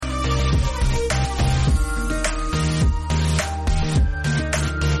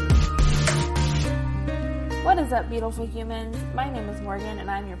up, beautiful humans? My name is Morgan, and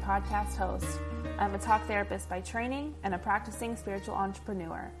I'm your podcast host. I'm a talk therapist by training and a practicing spiritual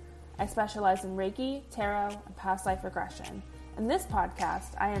entrepreneur. I specialize in Reiki, tarot, and past life regression. In this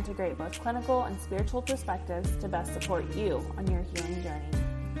podcast, I integrate both clinical and spiritual perspectives to best support you on your healing journey.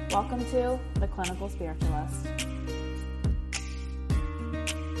 Welcome to The Clinical Spiritualist.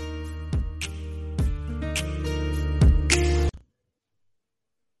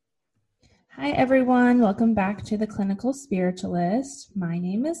 Hi, everyone. Welcome back to The Clinical Spiritualist. My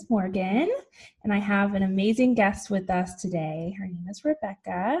name is Morgan, and I have an amazing guest with us today. Her name is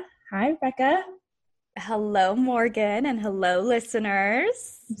Rebecca. Hi, Rebecca. Hello, Morgan, and hello,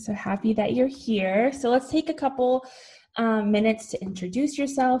 listeners. I'm so happy that you're here. So let's take a couple minutes to introduce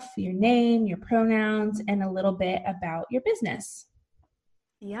yourself, your name, your pronouns, and a little bit about your business.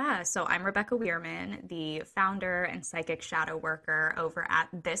 Yeah, so I'm Rebecca Weirman, the founder and psychic shadow worker over at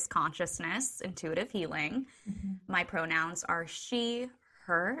This Consciousness Intuitive Healing. My pronouns are she,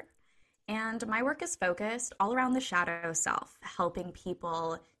 her, and my work is focused all around the shadow self, helping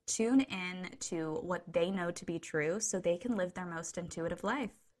people tune in to what they know to be true so they can live their most intuitive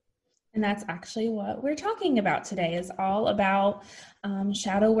life. And that's actually what we're talking about today, is all about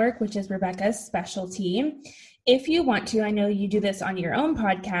shadow work, which is Rebecca's specialty. If you want to, I know you do this on your own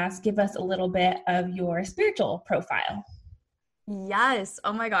podcast, give us a little bit of your spiritual profile. Yes.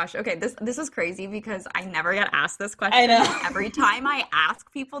 Oh my gosh. Okay. This is crazy because I never get asked this question. I know. Every time I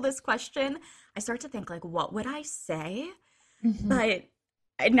ask people this question, I start to think like, what would I say? But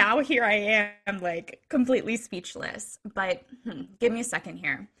now here I am, like completely speechless. But give me a second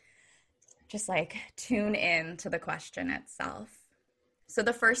here. Just like tune in to the question itself. So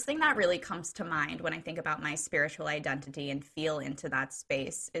the first thing that really comes to mind when I think about my spiritual identity and feel into that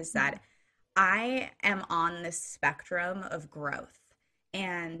space is that I am on this spectrum of growth,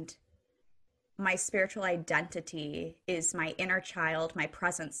 and my spiritual identity is my inner child, my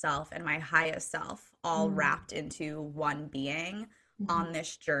present self, and my highest self all wrapped into one being on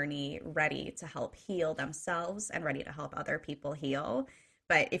this journey, ready to help heal themselves and ready to help other people heal.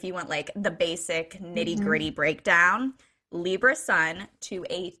 But if you want like the basic nitty-gritty breakdown, Libra sun to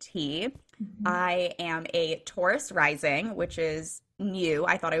a T. I am a Taurus rising, which is new.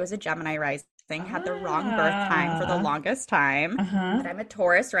 I thought I was a Gemini rising, had the wrong birth time for the longest time. But I'm a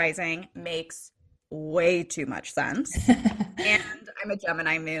Taurus rising, makes way too much sense. And I'm a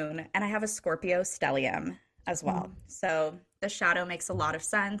Gemini moon, and I have a Scorpio stellium as well. So the shadow makes a lot of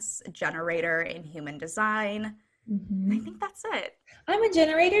sense. Generator in human design. I think that's it. I'm a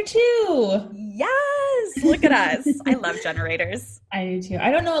generator too. Yes, look at us. I love generators. I do too.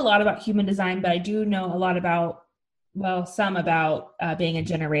 I don't know a lot about human design, but I do know a lot about, some about being a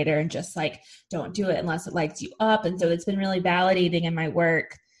generator, and just like, don't do it unless it lights you up. And so it's been really validating in my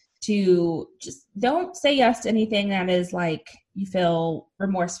work to just don't say yes to anything that is like you feel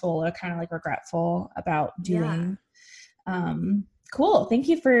remorseful or kind of like regretful about doing. Yeah. Cool. Thank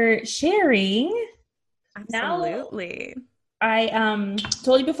you for sharing. Absolutely. Now, I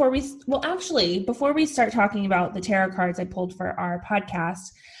told you before we start talking about the tarot cards I pulled for our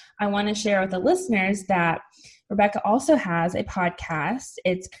podcast, I want to share with the listeners that Rebecca also has a podcast.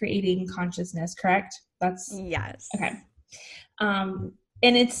 It's Creating Consciousness, correct? Yes. Okay. And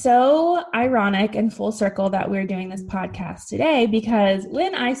it's so ironic and full circle that we're doing this podcast today, because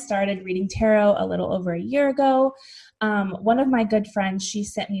when I started reading tarot a little over a year ago, one of my good friends, she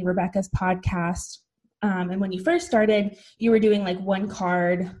sent me Rebecca's podcast. And when you first started, you were doing like one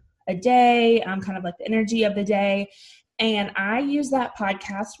card a day, kind of like the energy of the day. And I use that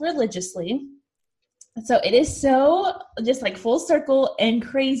podcast religiously. So it is so just like full circle and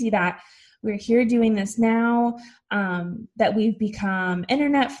crazy that we're here doing this now, that we've become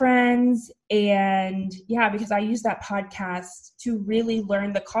internet friends. And yeah, because I use that podcast to really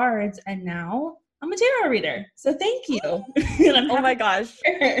learn the cards, and now I'm a tarot reader. So thank you. Oh my gosh.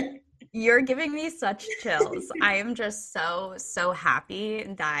 You're giving me such chills. I am just so happy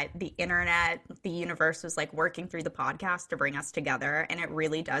that the internet, the universe was like working through the podcast to bring us together. And it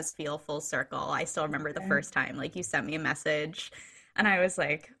really does feel full circle. I still remember the first time, like you sent me a message and I was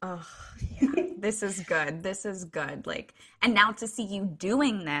like, oh yeah, this is good. This is good. Like, and now to see you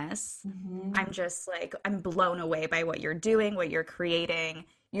doing this, I'm just like, I'm blown away by what you're doing, what you're creating.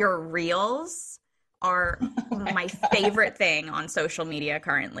 Your reels are my favorite thing on social media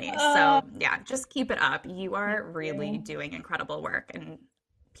currently. So yeah, just keep it up. You are really doing incredible work, and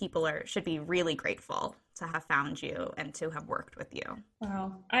people should be really grateful to have found you and to have worked with you.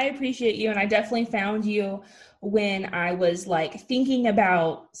 Wow. I appreciate you. And I definitely found you when I was like thinking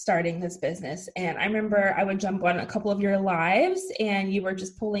about starting this business. And I remember I would jump on a couple of your lives and you were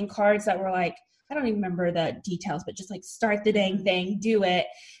just pulling cards that were like, I don't even remember the details, but just like start the dang thing, do it.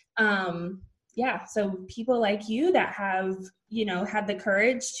 Yeah. So people like you that have, you know, had the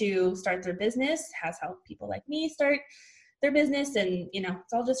courage to start their business has helped people like me start their business, and, you know,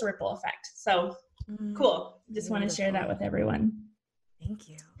 it's all just a ripple effect. So cool. Just want to share that with everyone. Thank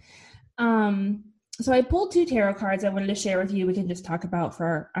you. So I pulled 2 tarot cards I wanted to share with you. We can just talk about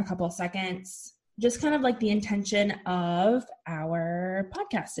for a couple of seconds, just kind of like the intention of our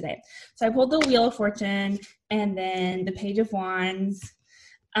podcast today. So I pulled the Wheel of Fortune and then the Page of Wands.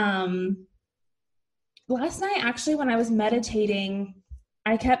 Last night, actually, when I was meditating,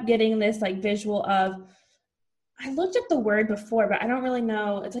 I kept getting this like visual of, I looked up the word before, but I don't really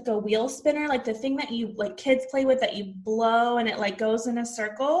know. It's like a wheel spinner, like the thing that you, like kids play with, that you blow and it like goes in a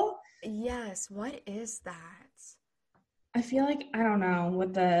circle. Yes. What is that? I feel like, I don't know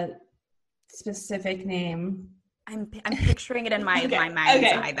what the specific name. I'm picturing it in my mind's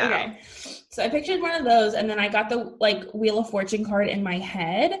eye though. Okay. So I pictured one of those, and then I got the like Wheel of Fortune card in my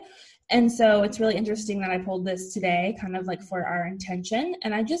head. And so it's really interesting that I pulled this today, kind of like for our intention.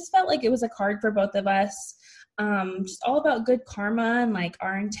 And I just felt like it was a card for both of us. Just all about good karma and like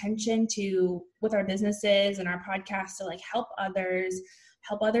our intention to, with our businesses and our podcast, to like help others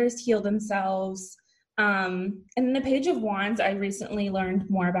heal themselves. And then the Page of Wands, I recently learned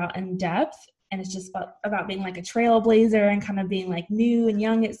more about in depth, and it's just about being like a trailblazer and kind of being like new and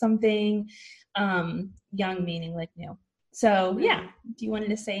young at something, young meaning like new. So yeah, do you want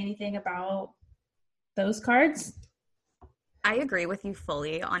to say anything about those cards? I agree with you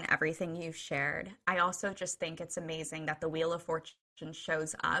fully on everything you've shared. I also just think it's amazing that the Wheel of Fortune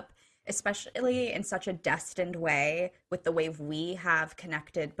shows up, especially in such a destined way with the way we have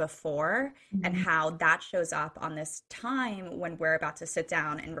connected before, and how that shows up on this time when we're about to sit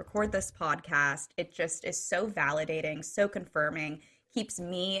down and record this podcast. It just is so validating, so confirming, keeps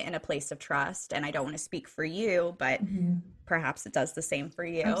me in a place of trust. And I don't want to speak for you, but perhaps it does the same for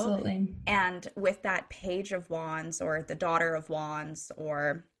you. Absolutely. And with that Page of Wands or the Daughter of Wands,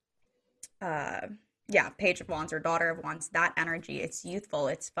 or Page of Wands or Daughter of Wands, that energy, it's youthful,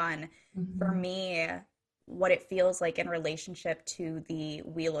 it's fun. For me, what it feels like in relationship to the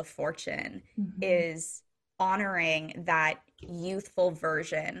Wheel of Fortune is honoring that youthful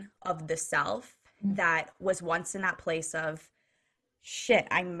version of the self that was once in that place of, shit,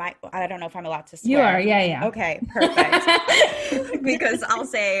 I don't know if I'm allowed to swear. You are, yeah. Okay, perfect. Because I'll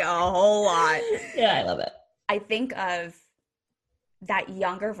say a whole lot. Yeah, I love it. I think of that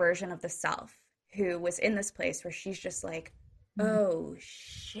younger version of the self who was in this place where she's just like, oh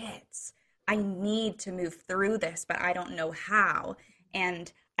shit, I need to move through this, but I don't know how.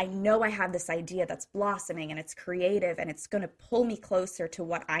 And I know I have this idea that's blossoming and it's creative and it's going to pull me closer to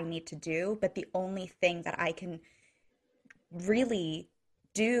what I need to do. But the only thing that I can really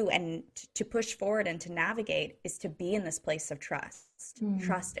do and to push forward and to navigate is to be in this place of trust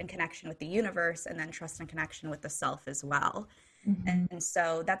and connection with the universe, and then trust and connection with the self as well. And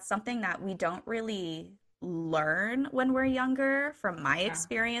so that's something that we don't really learn when we're younger, from my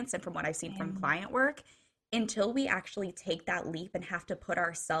experience and from what I've seen from client work, until we actually take that leap and have to put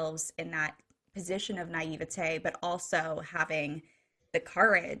ourselves in that position of naivete, but also having the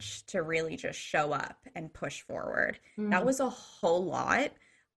courage to really just show up and push forward. That was a whole lot.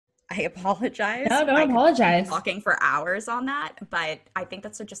 I apologize. No, don't apologize. Talking for hours on that, but I think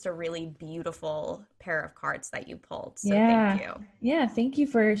that's just a really beautiful pair of cards that you pulled. So thank you. Yeah, thank you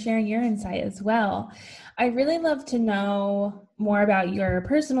for sharing your insight as well. I really love to know more about your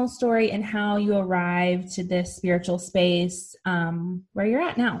personal story and how you arrived to this spiritual space where you're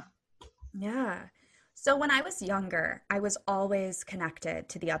at now. Yeah. So when I was younger, I was always connected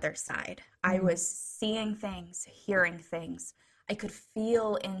to the other side. I was seeing things, hearing things. I could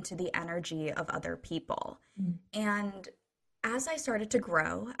feel into the energy of other people. And as I started to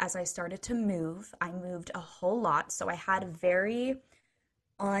grow, as I started to move, I moved a whole lot. So I had very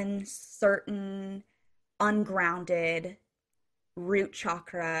uncertain, ungrounded root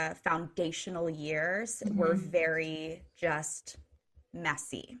chakra foundational years were very just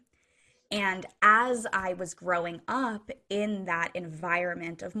messy. And as I was growing up in that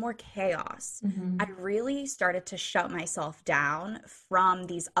environment of more chaos, I really started to shut myself down from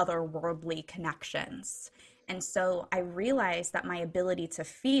these otherworldly connections. And so I realized that my ability to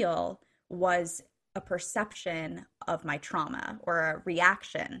feel was a perception of my trauma, or a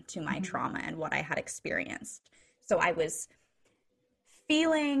reaction to my trauma and what I had experienced. So I was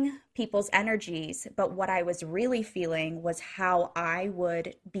feeling people's energies, but what I was really feeling was how I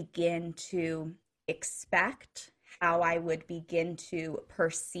would begin to expect how I would begin to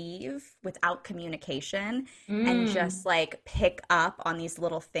perceive without communication and Mm. just like pick up on these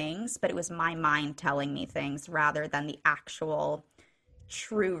little things, but it was my mind telling me things rather than the actual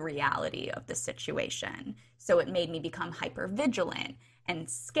true reality of the situation. So it made me become hyper vigilant and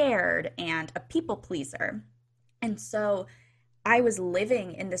scared and a people pleaser. And so I was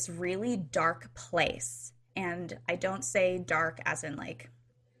living in this really dark place. And I don't say dark as in like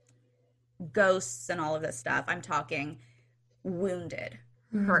ghosts and all of this stuff. I'm talking wounded,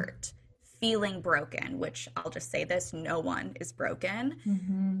 Mm. hurt, feeling broken, which I'll just say this, no one is broken.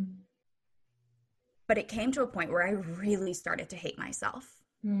 Mm-hmm. But it came to a point where I really started to hate myself.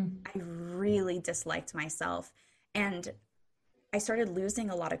 Mm. I really disliked myself. And I started losing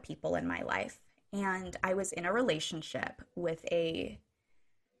a lot of people in my life. And I was in a relationship with a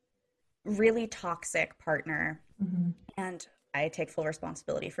really toxic partner. Mm-hmm. And I take full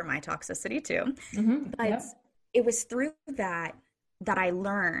responsibility for my toxicity too. Mm-hmm. But Yep. it was through that I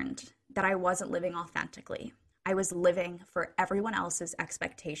learned that I wasn't living authentically. I was living for everyone else's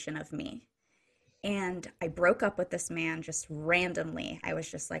expectation of me. And I broke up with this man just randomly. I was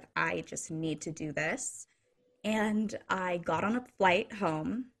just like, I just need to do this. And I got on a flight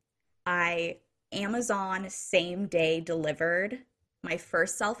home. I Amazon same day delivered my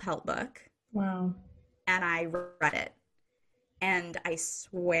first self help book Wow. and I read it. And I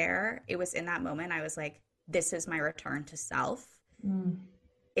swear it was in that moment I was like, this is my return to self. Mm.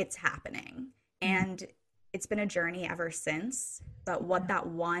 It's happening. Mm. And it's been a journey ever since. But what Yeah. that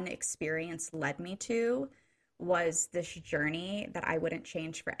one experience led me to was this journey that I wouldn't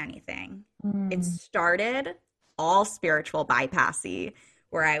change for anything. It Mm. started all spiritual bypassy,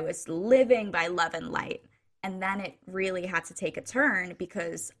 where I was living by love and light. And then it really had to take a turn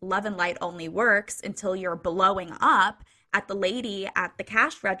because love and light only works until you're blowing up at the lady at the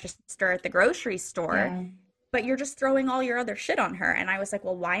cash register at the grocery store, Yeah. but you're just throwing all your other shit on her. And I was like,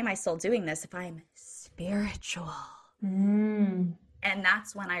 well, why am I still doing this if I'm spiritual? Mm. And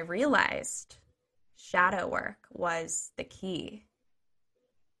that's when I realized shadow work was the key.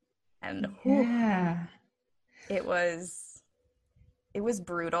 And whew, Yeah. it was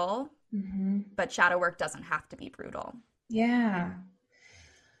brutal, Mm-hmm. but shadow work doesn't have to be brutal. Yeah.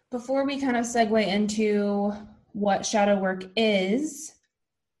 Before we kind of segue into what shadow work is,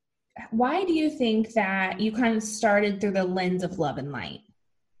 why do you think that you kind of started through the lens of love and light?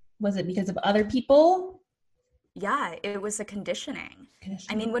 Was it because of other people? Yeah, it was a conditioning. I mean,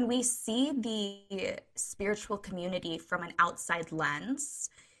 Conditioning. when we see the spiritual community from an outside lens,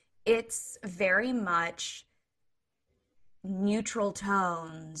 it's very much neutral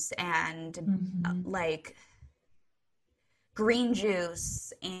tones and Mm-hmm. like green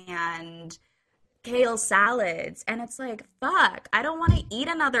juice and kale salads. And it's like, fuck, I don't want to eat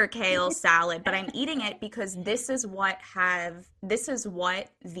another kale salad, but I'm eating it because this is what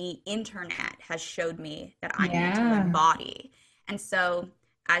the internet has showed me that I need to Yeah. embody. And so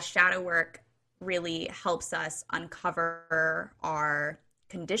as shadow work really helps us uncover our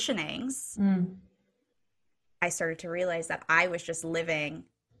conditionings, Mm. I started to realize that I was just living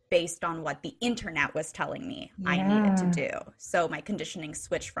based on what the internet was telling me I needed to Yeah. do. So my conditioning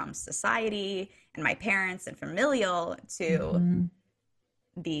switched from society and my parents and familial to Mm-hmm.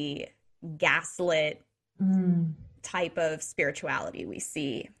 the gaslit Mm. type of spirituality we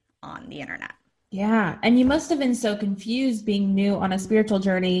see on the internet. Yeah. And you must have been so confused being new on a spiritual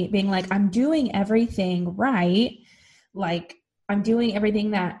journey, being like, I'm doing everything right. Like, I'm doing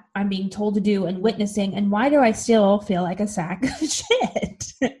everything that I'm being told to do and witnessing. And why do I still feel like a sack of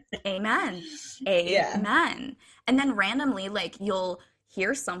shit? Amen. Yeah. Amen. And then randomly, like you'll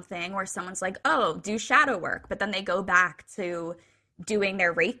hear something where someone's like, oh, do shadow work. But then they go back to doing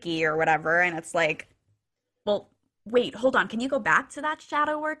their Reiki or whatever. And it's like, well, wait, hold on. Can you go back to that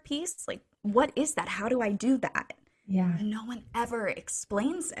shadow work piece? Like, what is that? How do I do that? Yeah. And no one ever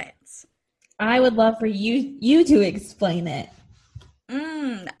explains it. I would love for you to explain it.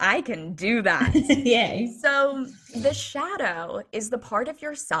 I can do that. Yay. So, the shadow is the part of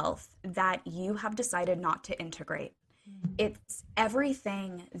yourself that you have decided not to integrate. It's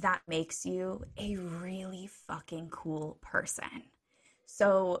everything that makes you a really fucking cool person.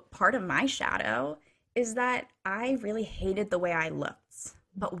 So, part of my shadow is that I really hated the way I looked.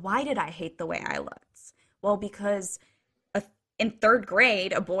 But why did I hate the way I looked? Well, because a, in third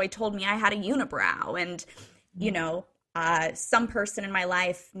grade, a boy told me I had a unibrow, and, you know, some person in my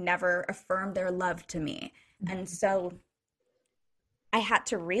life never affirmed their love to me. And so I had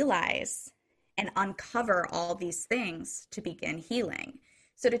to realize and uncover all these things to begin healing.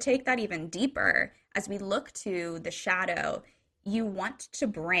 So, to take that even deeper, as we look to the shadow, you want to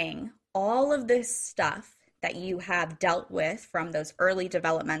bring all of this stuff that you have dealt with from those early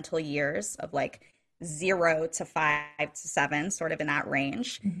developmental years of like 0 to 5 to 7, sort of in that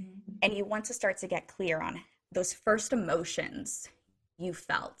range. Mm-hmm. And you want to start to get clear on those first emotions you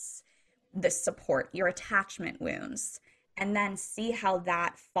felt, the support, your attachment wounds, and then see how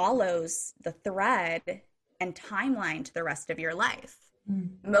that follows the thread and timeline to the rest of your life.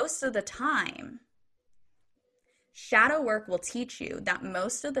 Most of the time, shadow work will teach you that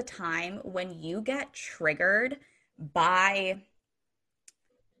most of the time when you get triggered by,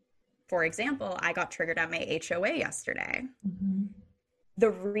 for example, I got triggered at my HOA yesterday. Mm-hmm. The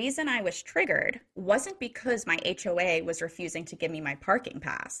reason I was triggered wasn't because my HOA was refusing to give me my parking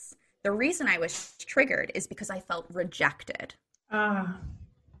pass. The reason I was triggered is because I felt rejected.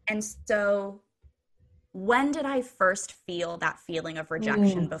 And so when did I first feel that feeling of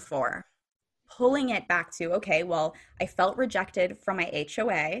rejection before? Pulling it back to, okay, well, I felt rejected from my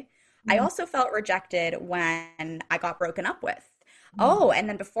HOA. I also felt rejected when I got broken up with. Oh, and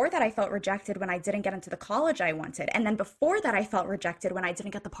then before that, I felt rejected when I didn't get into the college I wanted. And then before that, I felt rejected when I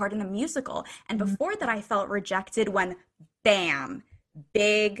didn't get the part in the musical. And before that, I felt rejected when, bam,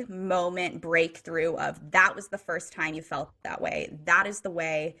 big moment breakthrough of that was the first time you felt that way. That is the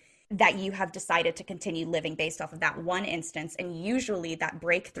way that you have decided to continue living based off of that one instance. And usually that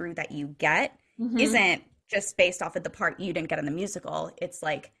breakthrough that you get isn't just based off of the part you didn't get in the musical. It's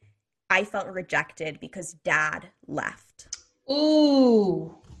like, I felt rejected because dad left.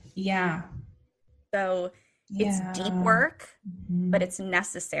 Ooh, yeah. So it's deep work, but it's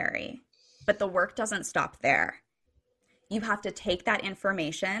necessary. But the work doesn't stop there. You have to take that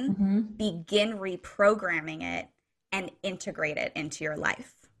information, begin reprogramming it, and integrate it into your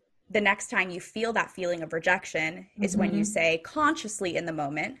life. The next time you feel that feeling of rejection is when you say consciously in the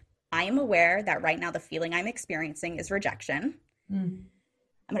moment, I am aware that right now the feeling I'm experiencing is rejection. I'm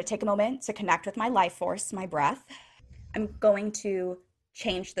going to take a moment to connect with my life force, my breath. I'm going to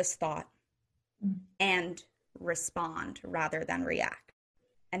change this thought and respond rather than react.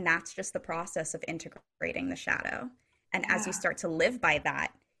 And that's just the process of integrating the shadow. And as you start to live by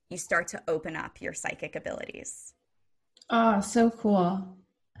that, you start to open up your psychic abilities. Oh, so cool.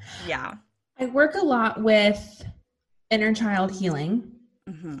 Yeah. I work a lot with inner child healing.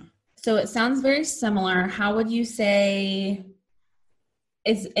 So it sounds very similar. How would you say,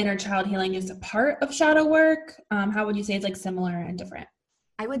 is inner child healing just a part of shadow work? How would you say it's like similar and different?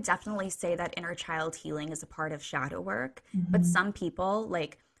 I would definitely say that inner child healing is a part of shadow work. But some people,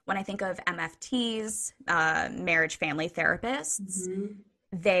 like when I think of MFTs, marriage family therapists,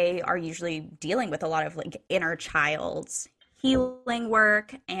 they are usually dealing with a lot of like inner child's healing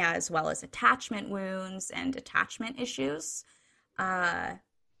work, as well as attachment wounds and attachment issues.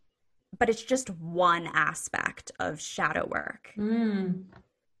 But it's just one aspect of shadow work.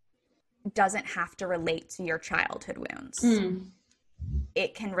 It doesn't have to relate to your childhood wounds.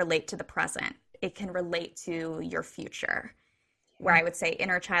 It can relate to the present. It can relate to your future. Where I would say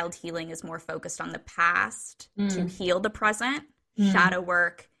inner child healing is more focused on the past to heal the present. Shadow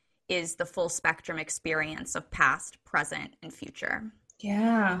work is the full spectrum experience of past, present, and future.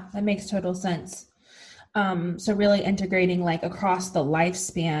 Yeah, that makes total sense. So really integrating like across the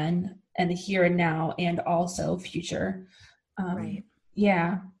lifespan and the here and now and also future. Right.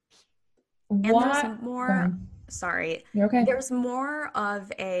 Yeah. And there's more, sorry. You're okay. There's more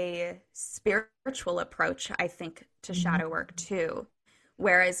of a spiritual approach, I think, to shadow work too.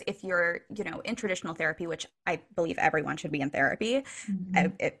 Whereas if you're, in traditional therapy, which I believe everyone should be in therapy,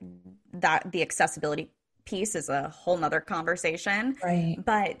 that the accessibility piece is a whole nother conversation. Right.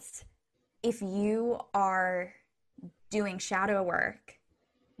 But if you are doing shadow work,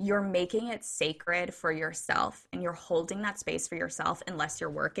 you're making it sacred for yourself and you're holding that space for yourself unless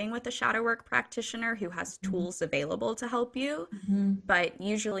you're working with a shadow work practitioner who has tools available to help you. But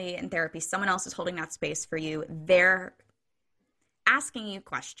usually in therapy, someone else is holding that space for you. They're asking you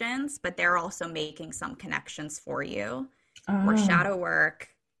questions, but they're also making some connections for you. Or shadow work,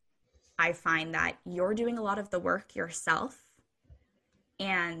 I find that you're doing a lot of the work yourself.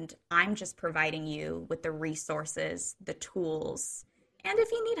 And I'm just providing you with the resources, the tools. And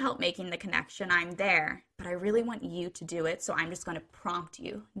if you need help making the connection, I'm there. But I really want you to do it. So I'm just going to prompt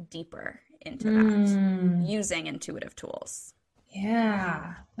you deeper into that using intuitive tools.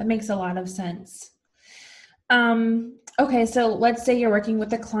 Yeah, that makes a lot of sense. Okay, so let's say you're working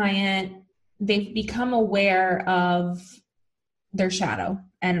with a client. They've become aware of their shadow.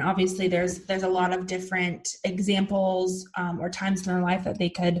 And obviously there's a lot of different examples or times in their life that they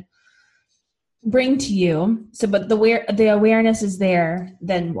could bring to you. So, but the awareness is there,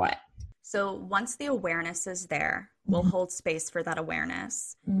 then what? So once the awareness is there, we'll hold space for that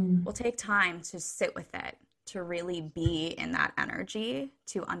awareness. We'll take time to sit with it. to really be in that energy,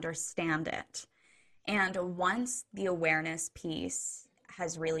 to understand it. And once the awareness piece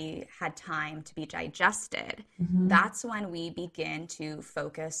has really had time to be digested, that's when we begin to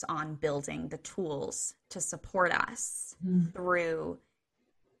focus on building the tools to support us through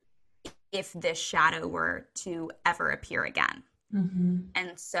if this shadow were to ever appear again.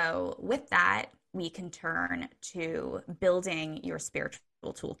 And so with that, we can turn to building your spiritual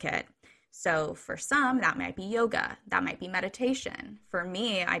toolkit. So for some, that might be yoga, that might be meditation. For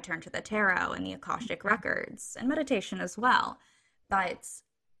me, I turn to the tarot and the Akashic records and meditation as well. But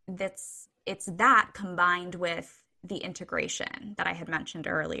it's that combined with the integration that I had mentioned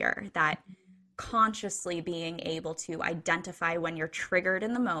earlier, that consciously being able to identify when you're triggered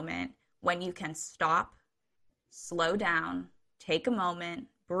in the moment, when you can stop, slow down, take a moment,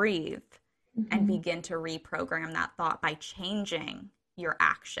 breathe, and begin to reprogram that thought by changing your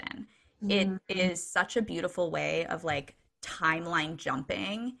action. It is such a beautiful way of like timeline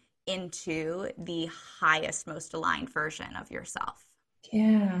jumping into the highest, most aligned version of yourself.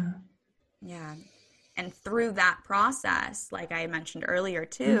 Yeah. Yeah. And through that process, like I mentioned earlier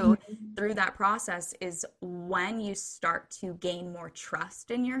too, through that process is when you start to gain more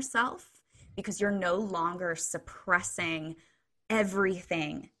trust in yourself, because you're no longer suppressing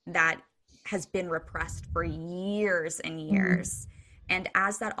everything that has been repressed for years and years. And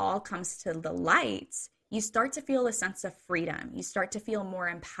as that all comes to the light, you start to feel a sense of freedom. You start to feel more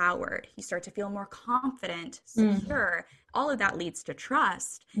empowered. You start to feel more confident, secure. All of that leads to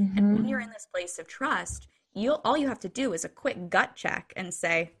trust. And when you're in this place of trust, all you have to do is a quick gut check and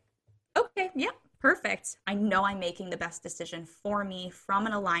say, okay, yep, perfect. I know I'm making the best decision for me from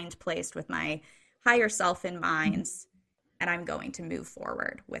an aligned place with my higher self in mind, and I'm going to move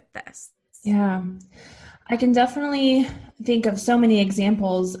forward with this. Yeah. I can definitely think of so many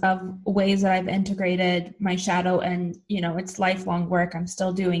examples of ways that I've integrated my shadow, and, it's lifelong work. I'm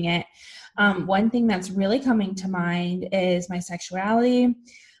still doing it. One thing that's really coming to mind is my sexuality.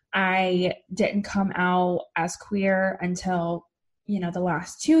 I didn't come out as queer until, the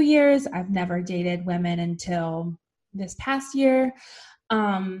last 2 years. I've never dated women until this past year.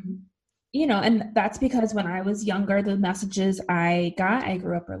 And that's because when I was younger, the messages I got, I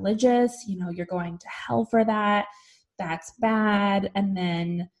grew up religious, you're going to hell for that. That's bad. And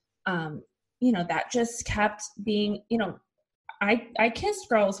then, that just kept being, I kissed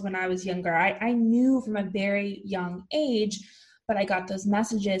girls when I was younger. I knew from a very young age, but I got those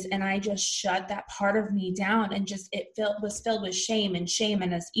messages and I just shut that part of me down, and just, was filled with shame.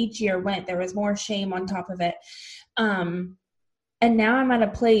 And as each year went, there was more shame on top of it. And now I'm at a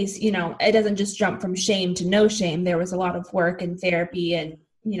place, it doesn't just jump from shame to no shame. There was a lot of work and therapy and,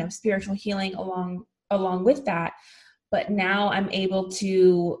 spiritual healing along with that. But now I'm able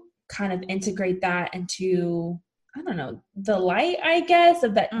to kind of integrate that into, I don't know, the light, I guess,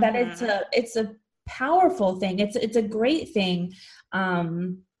 of that, that it's a powerful thing. It's a great thing.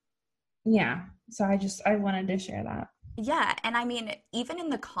 Yeah. So I wanted to share that. Yeah. And I mean, even in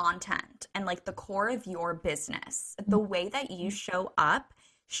the content and like the core of your business, the way that you show up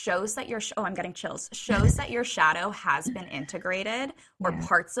shows that I'm getting chills, shows that your shadow has been integrated, or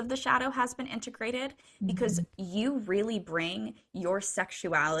parts of the shadow has been integrated, because you really bring your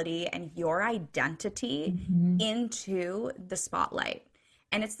sexuality and your identity into the spotlight.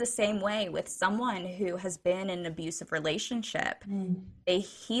 And it's the same way with someone who has been in an abusive relationship. They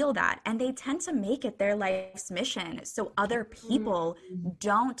heal that and they tend to make it their life's mission so other people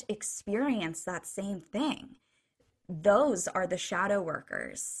don't experience that same thing. Those are the shadow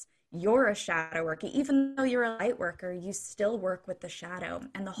workers. You're a shadow worker. Even though you're a light worker, you still work with the shadow.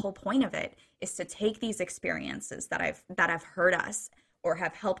 And the whole point of it is to take these experiences that have hurt us or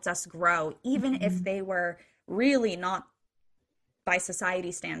have helped us grow, even if they were really not, by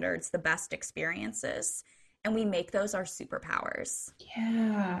society standards, the best experiences, and we make those our superpowers.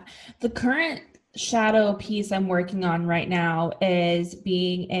 Yeah. The current shadow piece I'm working on right now is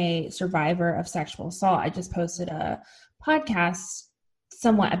being a survivor of sexual assault. I just posted a podcast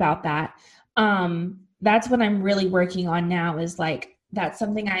somewhat about that. That's what I'm really working on now, is like, that's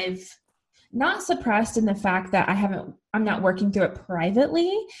something I've not suppressed in the fact that I'm not working through it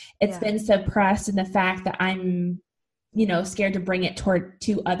privately. It's been suppressed in the fact that I'm scared to bring it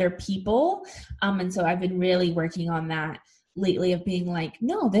to other people. And so I've been really working on that lately, of being like,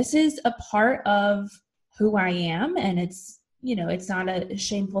 no, this is a part of who I am. And it's, it's not a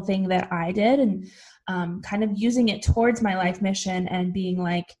shameful thing that I did, and kind of using it towards my life mission and being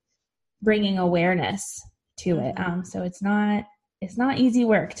like, bringing awareness to it. So it's not easy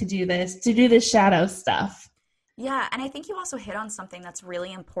work to do this shadow stuff. Yeah. And I think you also hit on something that's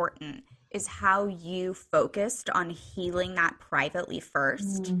really important, is how you focused on healing that privately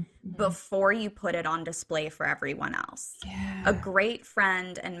first Mm-hmm. before you put it on display for everyone else. Yeah. A great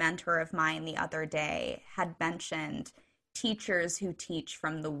friend and mentor of mine the other day had mentioned teachers who teach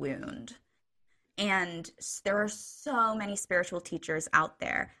from the wound. And there are so many spiritual teachers out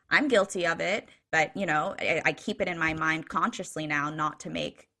there. I'm guilty of it, but I keep it in my mind consciously now not to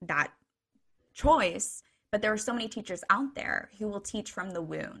make that choice. But there are so many teachers out there who will teach from the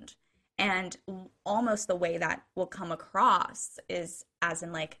wound. And almost the way that will come across is as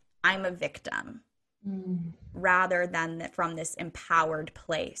in like, I'm a victim, rather than from this empowered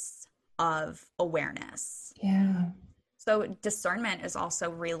place of awareness. Yeah. So discernment is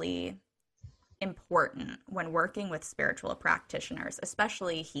also really important when working with spiritual practitioners,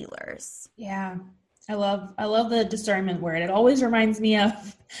 especially healers. Yeah. I love the discernment word. It always reminds me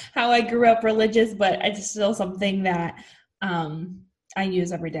of how I grew up religious, but it's still something that I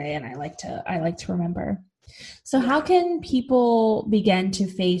use every day, and I like to remember. So how can people begin to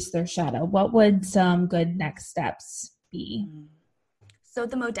face their shadow? What would some good next steps be? So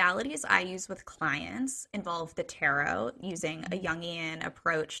the modalities I use with clients involve the tarot, using a Jungian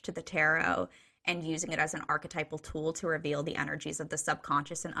approach to the tarot and using it as an archetypal tool to reveal the energies of the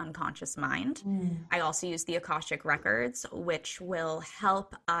subconscious and unconscious mind. I also use the Akashic records, which will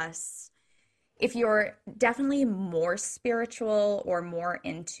help us, if you're definitely more spiritual or more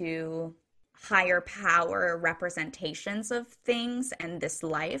into higher power representations of things and this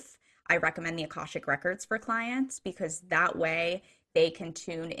life, I recommend the Akashic records for clients, because that way they can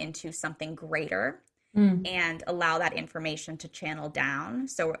tune into something greater and allow that information to channel down.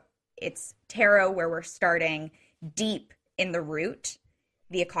 So it's tarot where we're starting deep in the root.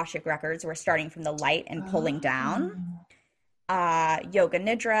 The Akashic records, we're starting from the light and pulling down. Yoga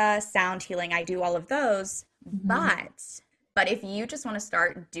Nidra, sound healing, I do all of those. But if you just want to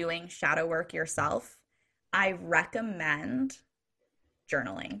start doing shadow work yourself, I recommend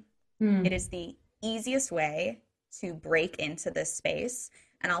journaling. It is the easiest way to break into this space.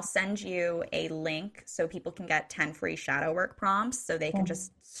 And I'll send you a link so people can get 10 free shadow work prompts so they can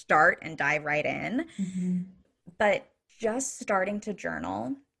just start and dive right in. But just starting to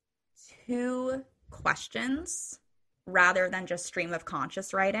journal 2 questions rather than just stream of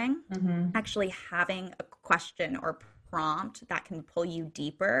conscious writing, actually having a question or prompt that can pull you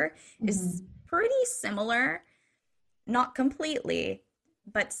deeper is pretty similar, not completely,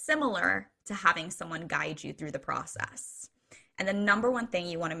 but similar to having someone guide you through the process. And the number one thing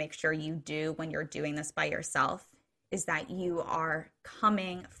you want to make sure you do when you're doing this by yourself is that you are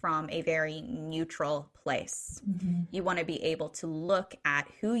coming from a very neutral place. You want to be able to look at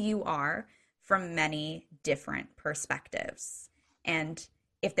who you are from many different perspectives. And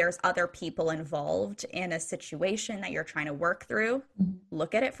if there's other people involved in a situation that you're trying to work through,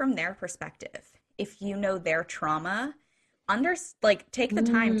 look at it from their perspective. If you know their trauma, take the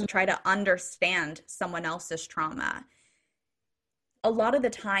time to try to understand someone else's trauma. A lot of the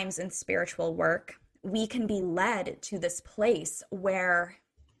times in spiritual work, we can be led to this place where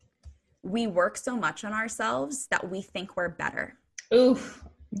we work so much on ourselves that we think we're better. Oof,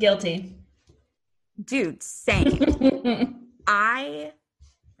 guilty. Dude, same.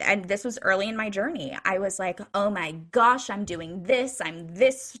 And this was early in my journey. I was like, oh my gosh, I'm doing this. I'm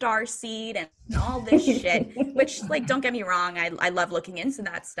this star seed and all this shit, which, like, don't get me wrong. I love looking into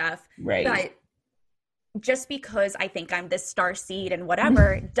that stuff. Right. But just because I think I'm this star seed and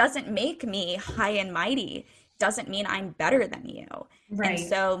whatever doesn't make me high and mighty, doesn't mean I'm better than you. Right. And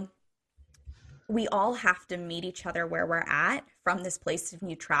so we all have to meet each other where we're at from this place of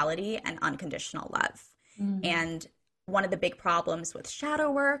neutrality and unconditional love. And one of the big problems with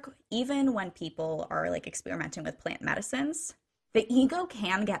shadow work, even when people are like experimenting with plant medicines, the ego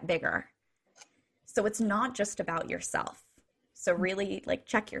can get bigger. So it's not just about yourself. So really, like,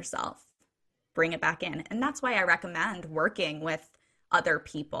 check yourself, bring it back in. And that's why I recommend working with other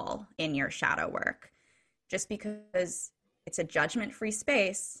people in your shadow work, just because it's a judgment-free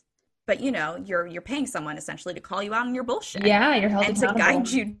space. But you're paying someone essentially to call you out on your bullshit. Yeah, you're held accountable. And to guide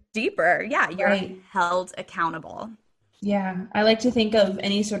you deeper. Yeah, you're held accountable. Yeah, I like to think of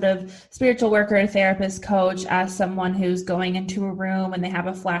any sort of spiritual worker, therapist, coach as someone who's going into a room and they have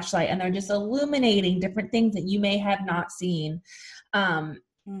a flashlight and they're just illuminating different things that you may have not seen.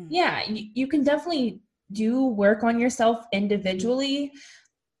 Yeah, you can definitely do work on yourself individually,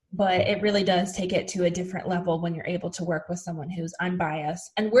 but it really does take it to a different level when you're able to work with someone who's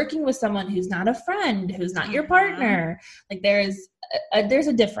unbiased and working with someone who's not a friend, who's not your partner. Like there's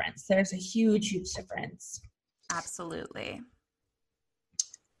a difference. There's a huge, huge difference. Absolutely.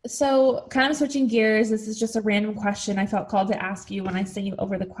 So, kind of switching gears, this is just a random question I felt called to ask you when I sent you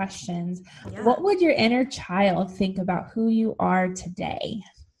over the questions. Yeah. What would your inner child think about who you are today?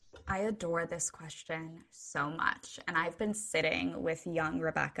 I adore this question so much. And I've been sitting with young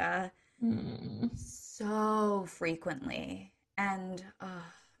Rebecca Hmm. so frequently. And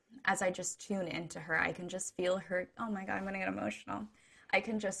as I just tune into her, I can just feel her. Oh my God, I'm going to get emotional. I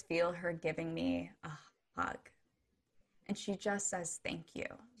can just feel her giving me a hug. And she just says thank you.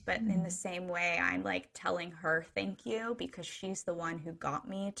 But in the same way, I'm like telling her thank you because she's the one who got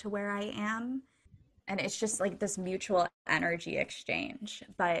me to where I am. And it's just like this mutual energy exchange.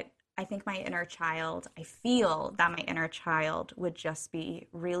 But I think my inner child, I feel that my inner child would just be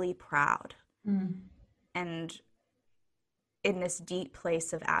really proud Mm. and in this deep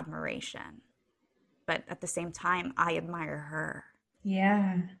place of admiration. But at the same time, I admire her.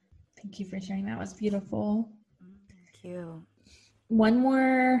 Yeah. Thank you for sharing. That was beautiful. Thank you.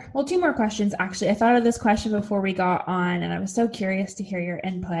 Two more questions actually. I thought of this question before we got on, and I was so curious to hear your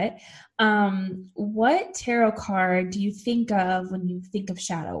input. What tarot card do you think of when you think of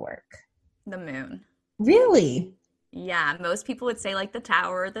shadow work? The moon. Really? Yeah, most people would say like the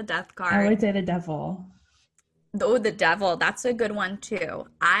tower, the death I would card. say the devil. Oh, the devil, that's a good one too.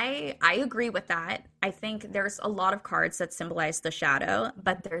 I agree with that. I think there's a lot of cards that symbolize the shadow,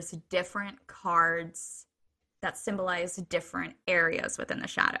 but there's different cards that symbolize different areas within the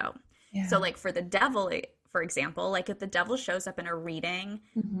shadow. So Yeah. like for the devil, for example, like if the devil shows up in a reading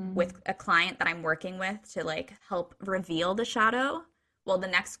Hmm. with a client that I'm working with to like help reveal the shadow, well, the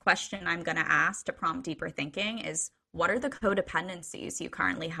next question I'm going to ask to prompt deeper thinking is what are the codependencies you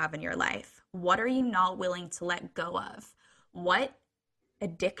currently have in your life? What are you not willing to let go of? What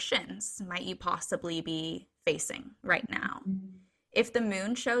addictions might you possibly be facing right now? If the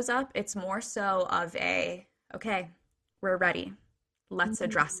moon shows up, it's more so of a, okay, we're ready. Let's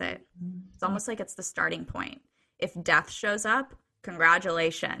address it. It's Yeah. almost like it's the starting point. If death shows up,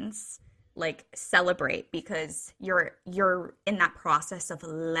 congratulations. Like celebrate because you're in that process of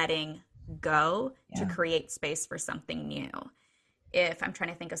letting go to Yeah. create space for something new. If I'm trying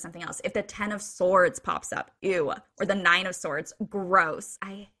to think of something else, if the 10 of swords pops up, ew, or the 9 of swords, gross.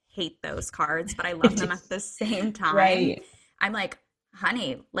 I hate those cards, but I love them at the same time. Right. I'm like,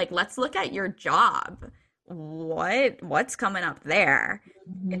 honey, like let's look at your job. What's coming up there?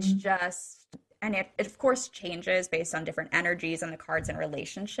 It's Hmm. just and it of course changes based on different energies and the cards in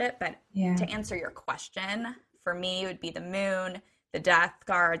relationship, but Yeah. to answer your question, for me it would be the moon, the death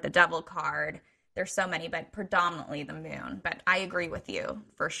card, the devil card. There's so many, but predominantly the moon. But I agree with you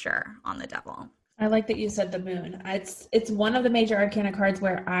for sure on the devil. I like that you said the moon. It's one of the major arcana cards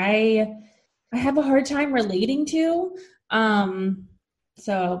where I have a hard time relating to. Um,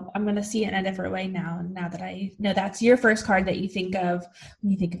 so I'm gonna see it in a different way now. Now that I know that's your first card that you think of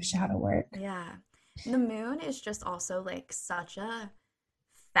when you think of shadow work. Yeah. The moon is just also like such a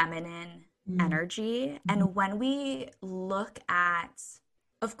feminine Mm-hmm. energy. And when we look at,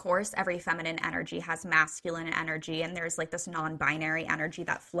 of course, every feminine energy has masculine energy, and there's like this non binary energy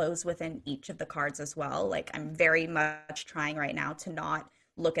that flows within each of the cards as well. Like, I'm very much trying right now to not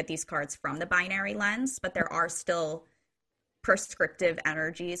look at these cards from the binary lens, but there are still prescriptive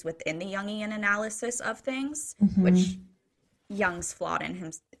energies within the Jungian analysis of things, which Mm-hmm. Jung's flawed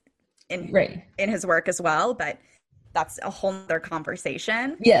in Right. in his work as well, but that's a whole other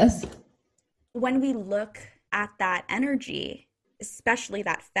conversation. Yes. When we look at that energy, especially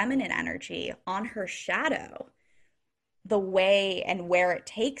that feminine energy on her shadow, the way and where it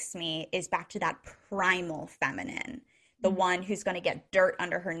takes me is back to that primal feminine, the one who's going to get dirt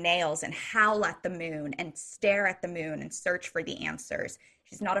under her nails and howl at the moon and stare at the moon and search for the answers.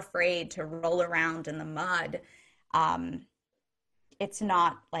 She's not afraid to roll around in the mud. Um, it's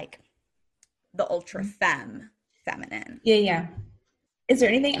not like the ultra feminine. Yeah, yeah. Is there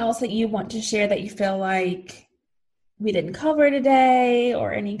anything else that you want to share that you feel like we didn't cover today,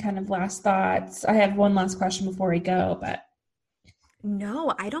 or any kind of last thoughts? I have one last question before we go, but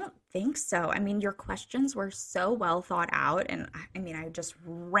No, I don't think so. I mean, your questions were so well thought out, and I mean, I just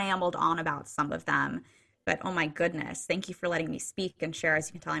rambled on about some of them. But oh my goodness, thank you for letting me speak and share. As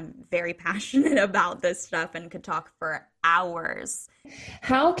you can tell, I'm very passionate about this stuff and could talk for hours.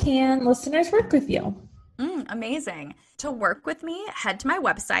 how can listeners work with you? Amazing. To work with me, head to my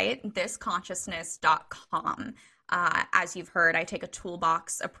website, thisconsciousness.com. As you've heard, I take a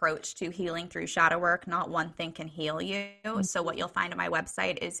toolbox approach to healing through shadow work. Not one thing can heal you. So, what you'll find on my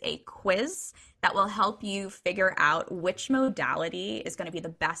website is a quiz that will help you figure out which modality is going to be the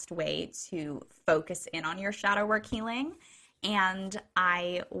best way to focus in on your shadow work healing. And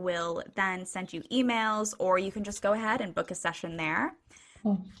I will then send you emails, or you can just go ahead and book a session there.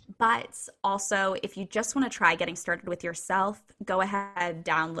 Cool. But also, if you just want to try getting started with yourself, go ahead,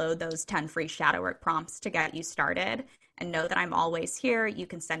 download those 10 free shadow work prompts to get you started. And know that I'm always here. You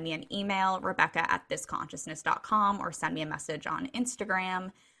can send me an email, rebecca@thisconsciousness.com, or send me a message on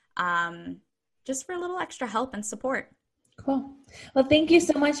Instagram, just for a little extra help and support. Cool. Well, thank you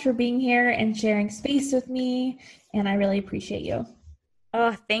so much for being here and sharing space with me. And I really appreciate you.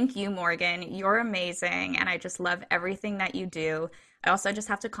 Oh, thank you, Morgan. You're amazing. And I just love everything that you do. I also just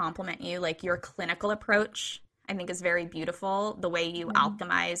have to compliment you. Like, your clinical approach, I think, is very beautiful. The way you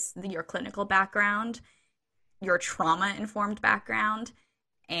alchemize your clinical background, your trauma informed background,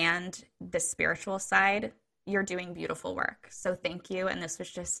 and the spiritual side. You're doing beautiful work. So thank you. And this was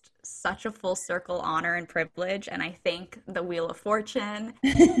just such a full circle honor and privilege. And I thank the Wheel of Fortune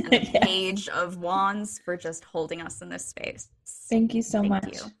and the Yeah. Page of Wands for just holding us in this space. Thank you so Thank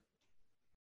much. you.